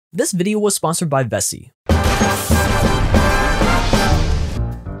This video was sponsored by Vessi.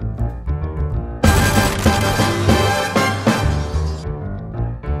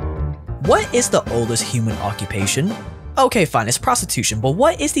 What is the oldest human occupation? Okay, fine, it's prostitution, but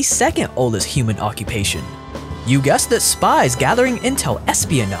what is the second oldest human occupation? You guessed it, spies, gathering intel,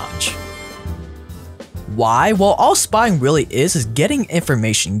 espionage. Why? Well, all spying really is getting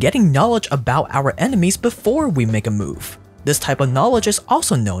information, getting knowledge about our enemies before we make a move. This type of knowledge is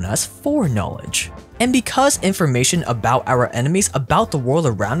also known as foreknowledge. And because information about our enemies, about the world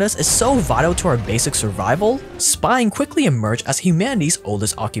around us is so vital to our basic survival, spying quickly emerged as humanity's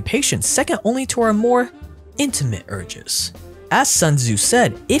oldest occupation, second only to our more intimate urges. As Sun Tzu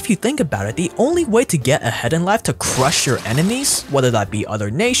said, if you think about it, the only way to get ahead in life to crush your enemies, whether that be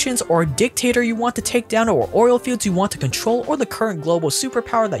other nations or a dictator you want to take down or oil fields you want to control or the current global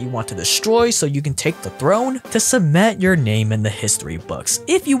superpower that you want to destroy so you can take the throne, to cement your name in the history books.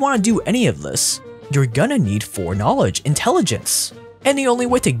 If you want to do any of this, you're gonna need foreknowledge, intelligence. And the only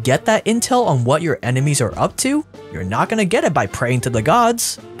way to get that intel on what your enemies are up to, you're not gonna get it by praying to the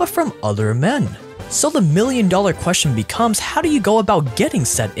gods, but from other men. So the million-dollar question becomes, how do you go about getting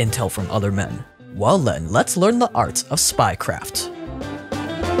said intel from other men? Well then, let's learn the art of spycraft.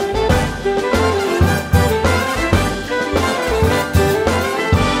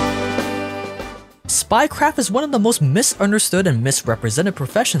 Spycraft is one of the most misunderstood and misrepresented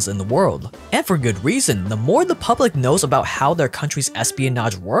professions in the world. And for good reason. The more the public knows about how their country's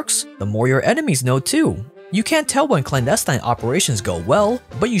espionage works, the more your enemies know too. You can't tell when clandestine operations go well,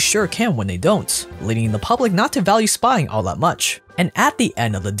 but you sure can when they don't, leading the public not to value spying all that much. And at the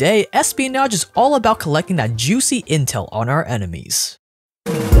end of the day, espionage is all about collecting that juicy intel on our enemies.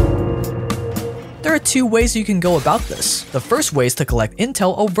 There are two ways you can go about this. The first way is to collect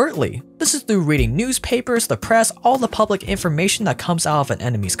intel overtly. This is through reading newspapers, the press, all the public information that comes out of an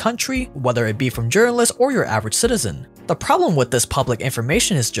enemy's country, whether it be from journalists or your average citizen. The problem with this public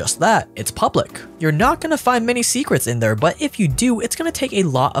information is just that, it's public. You're not gonna find many secrets in there, but if you do, it's gonna take a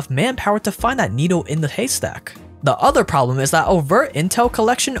lot of manpower to find that needle in the haystack. The other problem is that overt intel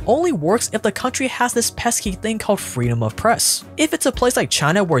collection only works if the country has this pesky thing called freedom of press. If it's a place like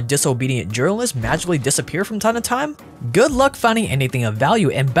China where disobedient journalists magically disappear from time to time, good luck finding anything of value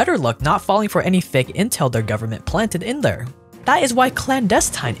and better luck not falling for any fake intel their government planted in there. That is why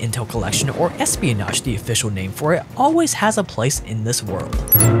clandestine intel collection, or espionage, the official name for it, always has a place in this world.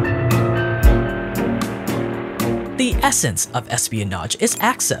 The essence of espionage is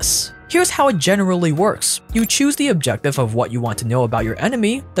access. Here's how it generally works. You choose the objective of what you want to know about your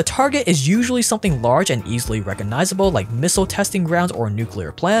enemy. The target is usually something large and easily recognizable like missile testing grounds or a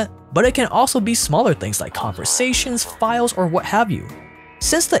nuclear plant, but it can also be smaller things like conversations, files, or what have you.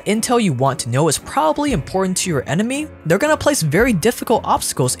 Since the intel you want to know is probably important to your enemy, they're gonna place very difficult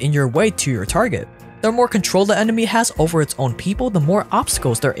obstacles in your way to your target. The more control the enemy has over its own people, the more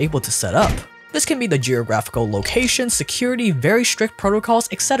obstacles they're able to set up. This can be the geographical location, security, very strict protocols,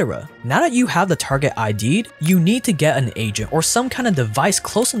 etc. Now that you have the target ID'd, you need to get an agent or some kind of device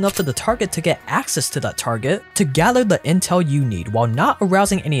close enough to the target to get access to that target to gather the intel you need while not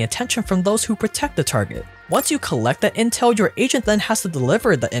arousing any attention from those who protect the target. Once you collect the intel, your agent then has to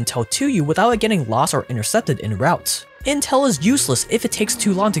deliver the intel to you without it getting lost or intercepted en route. Intel is useless if it takes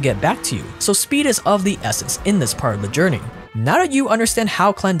too long to get back to you, so speed is of the essence in this part of the journey. Now that you understand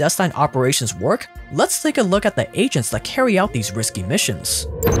how clandestine operations work, let's take a look at the agents that carry out these risky missions.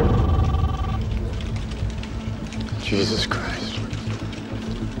 Jesus Christ.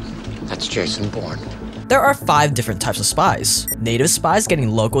 That's Jason Bourne. There are 5 different types of spies. Native spies, getting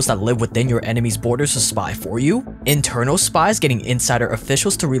locals that live within your enemy's borders to spy for you. Internal spies, getting insider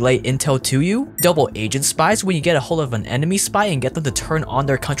officials to relay intel to you. Double agent spies, when you get a hold of an enemy spy and get them to turn on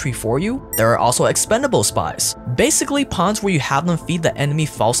their country for you. There are also expendable spies. Basically pawns where you have them feed the enemy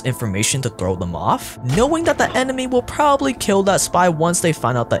false information to throw them off, knowing that the enemy will probably kill that spy once they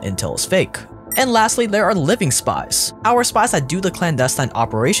find out that intel is fake. And lastly, there are living spies. Our spies that do the clandestine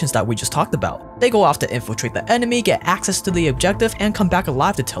operations that we just talked about. They go off to infiltrate the enemy, get access to the objective, and come back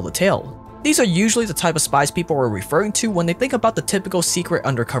alive to tell the tale. These are usually the type of spies people are referring to when they think about the typical secret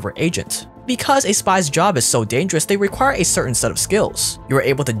undercover agent. Because a spy's job is so dangerous, they require a certain set of skills. You're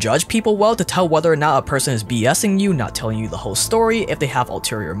able to judge people well to tell whether or not a person is BSing you, not telling you the whole story, if they have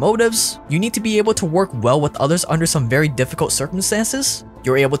ulterior motives. You need to be able to work well with others under some very difficult circumstances.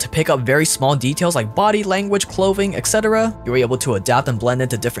 You're able to pick up very small details like body language, clothing, etc. You're able to adapt and blend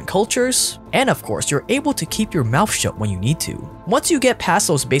into different cultures. And of course, you're able to keep your mouth shut when you need to. Once you get past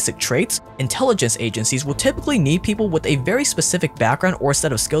those basic traits, Intelligence agencies will typically need people with a very specific background or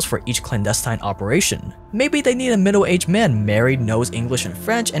set of skills for each clandestine operation. Maybe they need a middle-aged man married, knows English and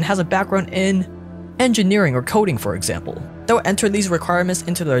French, and has a background in engineering or coding, for example. They'll enter these requirements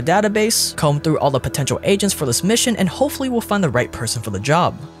into their database, comb through all the potential agents for this mission, and hopefully will find the right person for the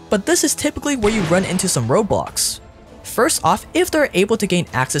job. But this is typically where you run into some roadblocks. First off, if they're able to gain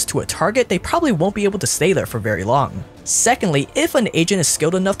access to a target, they probably won't be able to stay there for very long. Secondly, if an agent is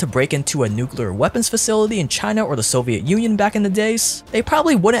skilled enough to break into a nuclear weapons facility in China or the Soviet Union back in the days, they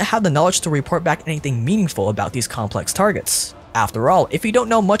probably wouldn't have the knowledge to report back anything meaningful about these complex targets. After all, if you don't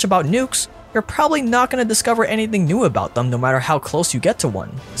know much about nukes, you're probably not going to discover anything new about them no matter how close you get to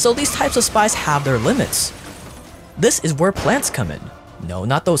one. So these types of spies have their limits. This is where plants come in. No,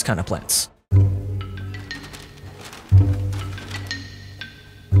 not those kind of plants.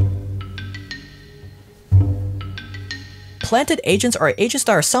 Planted agents are agents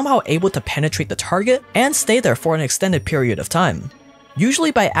that are somehow able to penetrate the target and stay there for an extended period of time,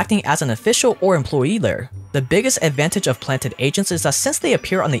 usually by acting as an official or employee there. The biggest advantage of planted agents is that since they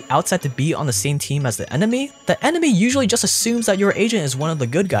appear on the outside to be on the same team as the enemy usually just assumes that your agent is one of the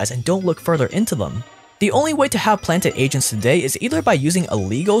good guys and don't look further into them. The only way to have planted agents today is either by using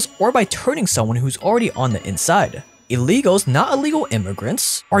illegals or by turning someone who's already on the inside. Illegals, not illegal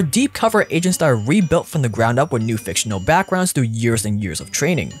immigrants, are deep cover agents that are rebuilt from the ground up with new fictional backgrounds through years and years of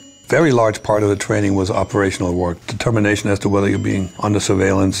training. Very large part of the training was operational work, determination as to whether you're being under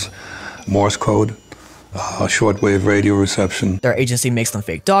surveillance, Morse code, shortwave radio reception. Their agency makes them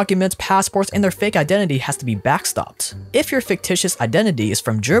fake documents, passports, and their fake identity has to be backstopped. If your fictitious identity is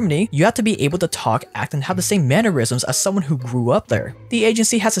from Germany, you have to be able to talk, act, and have the same mannerisms as someone who grew up there. The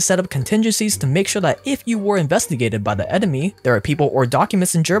agency has to set up contingencies to make sure that if you were investigated by the enemy, there are people or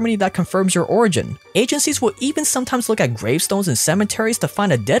documents in Germany that confirms your origin. Agencies will even sometimes look at gravestones in cemeteries to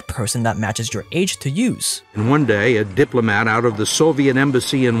find a dead person that matches your age to use. And one day, a diplomat out of the Soviet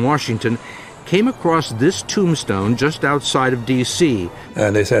embassy in Washington came across this tombstone just outside of D.C.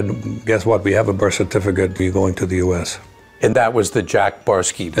 And they said, guess what, we have a birth certificate, you're going to the U.S. And that was the Jack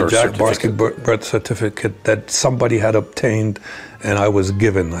Barsky birth certificate? The Jack Barsky birth certificate that somebody had obtained and I was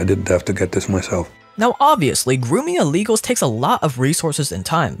given. I didn't have to get this myself. Now obviously, grooming illegals takes a lot of resources and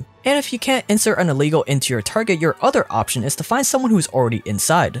time. And if you can't insert an illegal into your target, your other option is to find someone who's already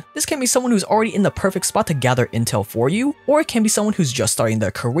inside. This can be someone who's already in the perfect spot to gather intel for you, or it can be someone who's just starting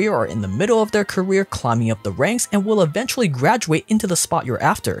their career or in the middle of their career, climbing up the ranks, and will eventually graduate into the spot you're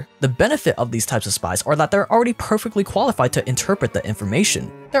after. The benefit of these types of spies are that they're already perfectly qualified to interpret the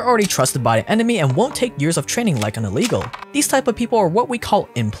information. They're already trusted by the enemy and won't take years of training like an illegal. These type of people are what we call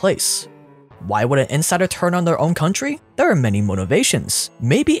in place. Why would an insider turn on their own country? There are many motivations.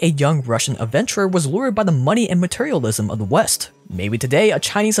 Maybe a young Russian adventurer was lured by the money and materialism of the West. Maybe today a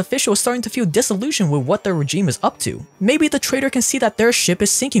Chinese official is starting to feel disillusioned with what their regime is up to. Maybe the trader can see that their ship is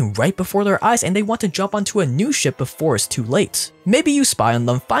sinking right before their eyes and they want to jump onto a new ship before it's too late. Maybe you spy on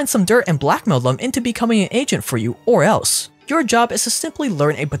them, find some dirt, and blackmail them into becoming an agent for you, or else. Your job is to simply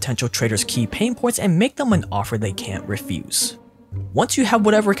learn a potential trader's key pain points and make them an offer they can't refuse. Once you have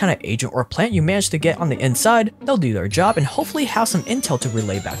whatever kind of agent or plant you manage to get on the inside, they'll do their job and hopefully have some intel to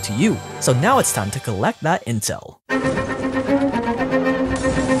relay back to you. So now it's time to collect that intel.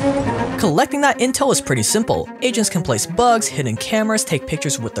 Collecting that intel is pretty simple. Agents can place bugs, hidden cameras, take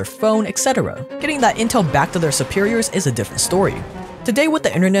pictures with their phone, etc. Getting that intel back to their superiors is a different story. Today with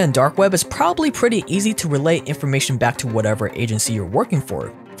the internet and dark web, it's probably pretty easy to relay information back to whatever agency you're working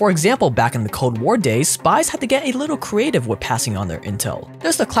for. For example, back in the Cold War days, spies had to get a little creative with passing on their intel.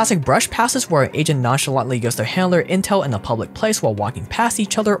 There's the classic brush passes where an agent nonchalantly gives their handler intel in a public place while walking past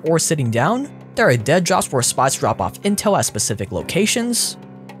each other or sitting down. There are dead drops where spies drop off intel at specific locations.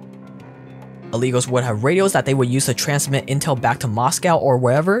 Illegals would have radios that they would use to transmit intel back to Moscow or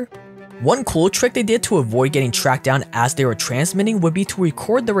wherever. One cool trick they did to avoid getting tracked down as they were transmitting would be to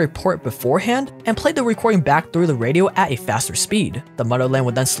record the report beforehand and play the recording back through the radio at a faster speed. The motherland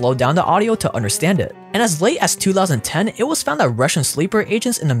would then slow down the audio to understand it. And as late as 2010, it was found that Russian sleeper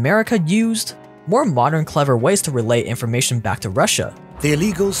agents in America used more modern, clever ways to relay information back to Russia. The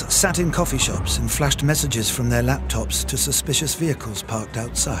illegals sat in coffee shops and flashed messages from their laptops to suspicious vehicles parked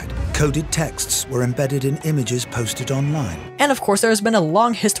outside. Coded texts were embedded in images posted online. And of course, there has been a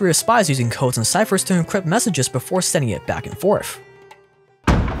long history of spies using codes and ciphers to encrypt messages before sending it back and forth.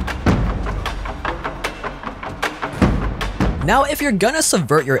 Now, if you're gonna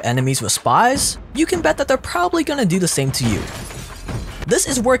subvert your enemies with spies, you can bet that they're probably gonna do the same to you. This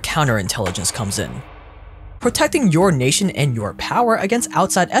is where counterintelligence comes in. Protecting your nation and your power against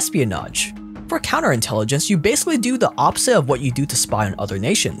outside espionage. For counterintelligence, you basically do the opposite of what you do to spy on other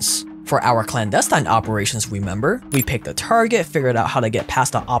nations. For our clandestine operations, remember, we picked a target, figured out how to get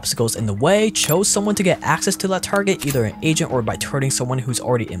past the obstacles in the way, chose someone to get access to that target, either an agent or by turning someone who's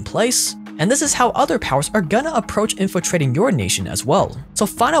already in place. And this is how other powers are gonna approach infiltrating your nation as well. So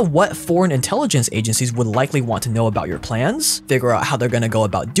find out what foreign intelligence agencies would likely want to know about your plans, figure out how they're gonna go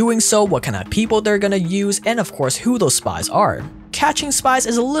about doing so, what kind of people they're gonna use, and of course who those spies are. Catching spies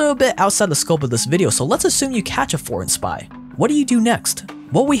is a little bit outside the scope of this video, so let's assume you catch a foreign spy. What do you do next?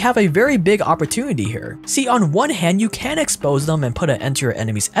 Well, we have a very big opportunity here. See, on one hand, you can expose them and put an end to your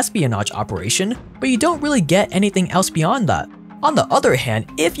enemy's espionage operation, but you don't really get anything else beyond that. On the other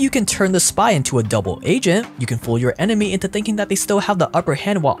hand, if you can turn the spy into a double agent, you can fool your enemy into thinking that they still have the upper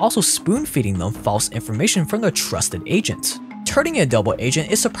hand while also spoon-feeding them false information from their trusted agent. Turning a double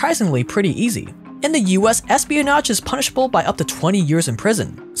agent is surprisingly pretty easy. In the US, espionage is punishable by up to 20 years in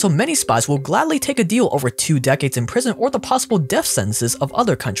prison, so many spies will gladly take a deal over 2 decades in prison or the possible death sentences of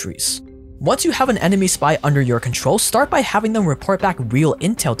other countries. Once you have an enemy spy under your control, start by having them report back real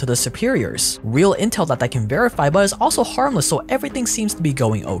intel to the superiors. Real intel that they can verify but is also harmless, so everything seems to be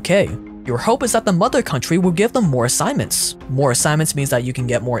going okay. Your hope is that the mother country will give them more assignments. More assignments means that you can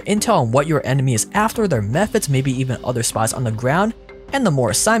get more intel on what your enemy is after, their methods, maybe even other spies on the ground, and the more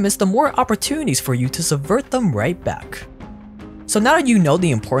assignments, the more opportunities for you to subvert them right back. So now that you know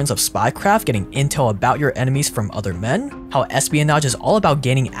the importance of spycraft, getting intel about your enemies from other men, how espionage is all about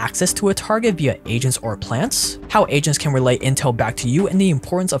gaining access to a target via agents or plants, how agents can relay intel back to you, and the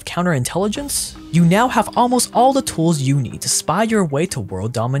importance of counterintelligence, you now have almost all the tools you need to spy your way to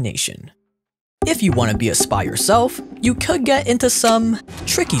world domination. If you want to be a spy yourself, you could get into some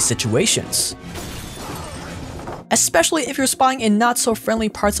tricky situations. Especially if you're spying in not so friendly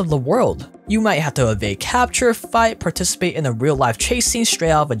parts of the world. You might have to evade capture, fight, participate in a real life chase scene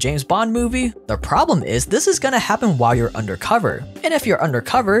straight out of a James Bond movie. The problem is this is gonna happen while you're undercover. And if you're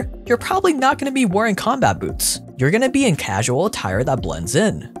undercover, you're probably not gonna be wearing combat boots. You're gonna be in casual attire that blends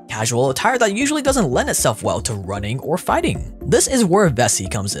in. Casual attire that usually doesn't lend itself well to running or fighting. This is where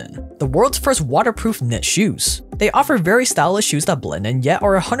Vessi comes in. The world's first waterproof knit shoes. They offer very stylish shoes that blend in yet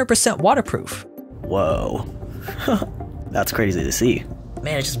are 100% waterproof. Whoa. That's crazy to see.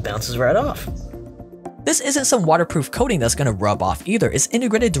 Man, it just bounces right off. This isn't some waterproof coating that's gonna rub off either, it's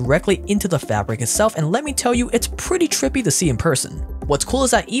integrated directly into the fabric itself, and let me tell you, it's pretty trippy to see in person. What's cool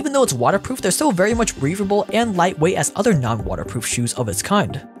is that even though it's waterproof, they're still very much breathable and lightweight as other non-waterproof shoes of its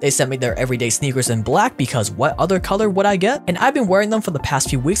kind. They sent me their everyday sneakers in black because what other color would I get? And I've been wearing them for the past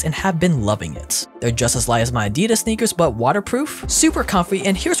few weeks and have been loving it. They're just as light as my Adidas sneakers but waterproof, super comfy,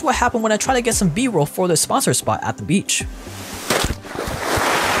 and here's what happened when I tried to get some B-roll for the sponsor spot at the beach.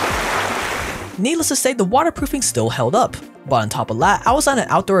 Needless to say, the waterproofing still held up. But on top of that, I was at an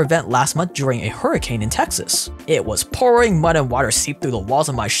outdoor event last month during a hurricane in Texas. It was pouring, mud and water seeped through the walls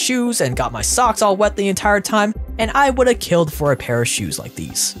of my shoes and got my socks all wet the entire time, and I would have killed for a pair of shoes like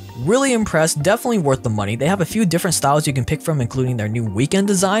these. Really impressed, definitely worth the money. They have a few different styles you can pick from, including their new weekend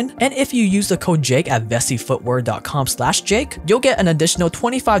design, and if you use the code Jake at vessifootwear.com/Jake, you'll get an additional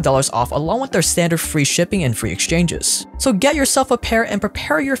 $25 off along with their standard free shipping and free exchanges. So get yourself a pair and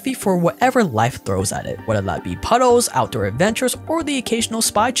prepare your feet for whatever life throws at it, whether that be puddles, outdoor adventures, or the occasional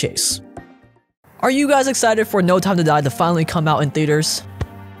spy chase. Are you guys excited for No Time to Die to finally come out in theaters?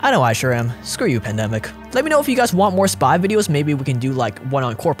 I know I sure am. Screw you, pandemic. Let me know if you guys want more spy videos. Maybe we can do like one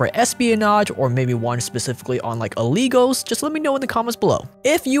on corporate espionage, or maybe one specifically on like illegals. Just let me know in the comments below.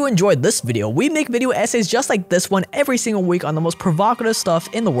 If you enjoyed this video, we make video essays just like this one every single week on the most provocative stuff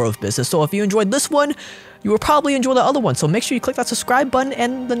in the world of business. So if you enjoyed this one, you will probably enjoy the other one. So make sure you click that subscribe button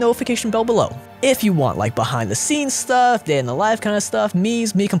and the notification bell below. If you want like behind the scenes stuff, day in the life kind of stuff, me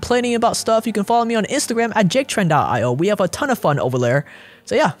complaining about stuff, you can follow me on Instagram at jaketrend.io. We have a ton of fun over there.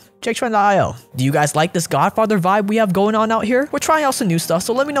 So yeah, jaketrend.io. Do you guys like this Godfather vibe we have going on out here? We're trying out some new stuff,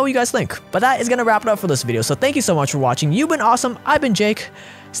 so let me know what you guys think. But that is gonna wrap it up for this video, so thank you so much for watching. You've been awesome, I've been Jake.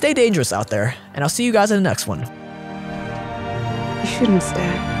 Stay dangerous out there, and I'll see you guys in the next one. You shouldn't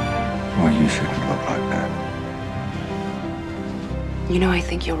stare. Well, you shouldn't look like that. You know I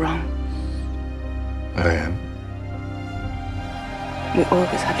think you're wrong. I am. We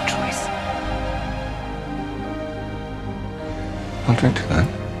always have a choice. I'll drink to that.